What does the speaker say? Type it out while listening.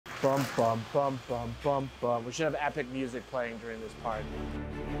Bum, bum, bum, bum, bum, bum. We should have epic music playing during this part.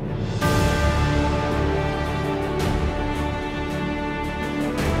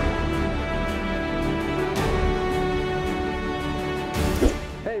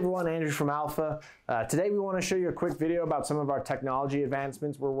 Hey everyone, Andrew from Alpha. Today we want to show you a quick video about some of our technology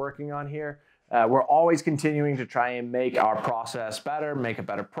advancements we're working on here. We're always continuing to try and make our process better, make a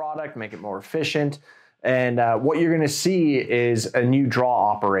better product, make it more efficient. And what you're going to see is a new draw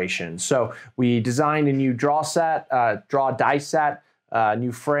operation. So we designed a new draw die set,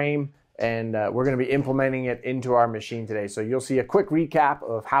 new frame, and we're going to be implementing it into our machine today. So you'll see a quick recap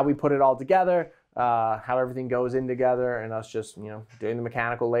of how we put it all together, how everything goes in together, and us just doing the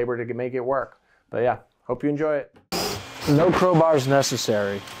mechanical labor to make it work. But yeah, hope you enjoy it. No crowbars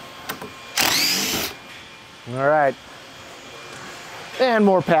necessary. All right, and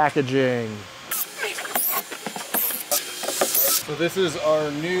more packaging. So this is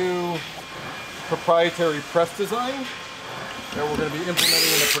our new proprietary press design that we're going to be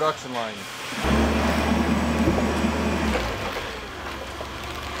implementing in the production line.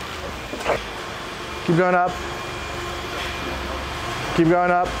 Keep going up. Keep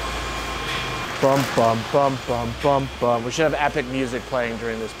going up. Bum, bum, bum, bum, bum, bum. We should have epic music playing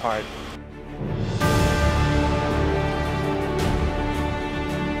during this part.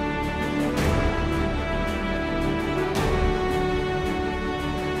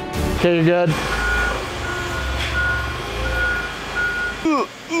 Okay, you're good.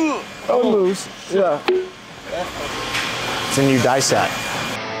 Oh, loose. Yeah. It's a new die set.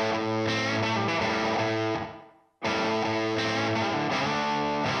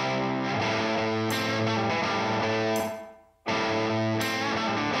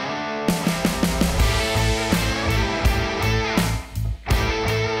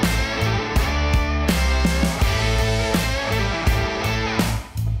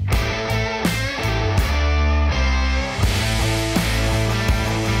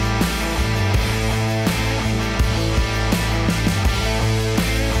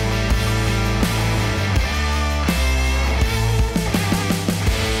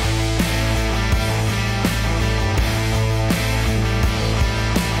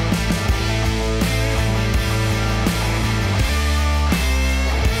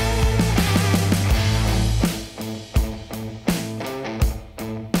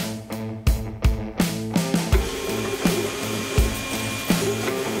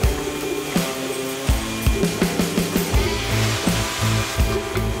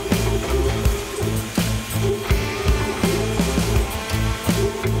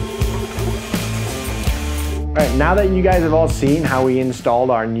 All right, now that you guys have all seen how we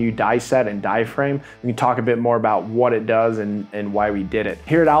installed our new die set and die frame, we can talk a bit more about what it does and why we did it.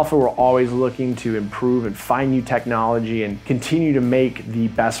 Here at Alpha, we're always looking to improve and find new technology and continue to make the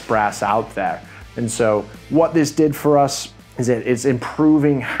best brass out there. And so what this did for us is it's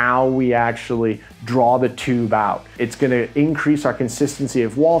improving how we actually draw the tube out. It's going to increase our consistency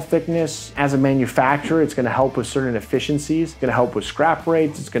of wall thickness. As a manufacturer, it's going to help with certain efficiencies. It's going to help with scrap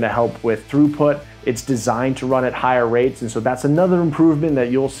rates. It's going to help with throughput. It's designed to run at higher rates, and so that's another improvement that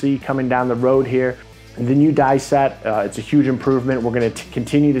you'll see coming down the road here. And the new die set, it's a huge improvement. We're going to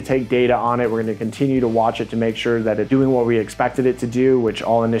continue to take data on it. We're going to continue to watch it to make sure that it's doing what we expected it to do, which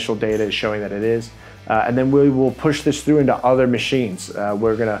all initial data is showing that it is. And then we will push this through into other machines.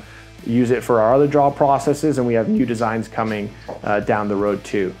 We're going to use it for our other draw processes, and we have new designs coming down the road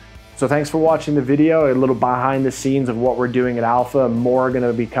too. So thanks for watching the video, a little behind the scenes of what we're doing at Alpha. More are going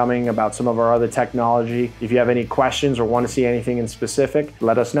to be coming about some of our other technology. If you have any questions or want to see anything in specific,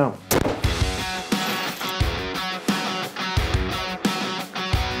 let us know.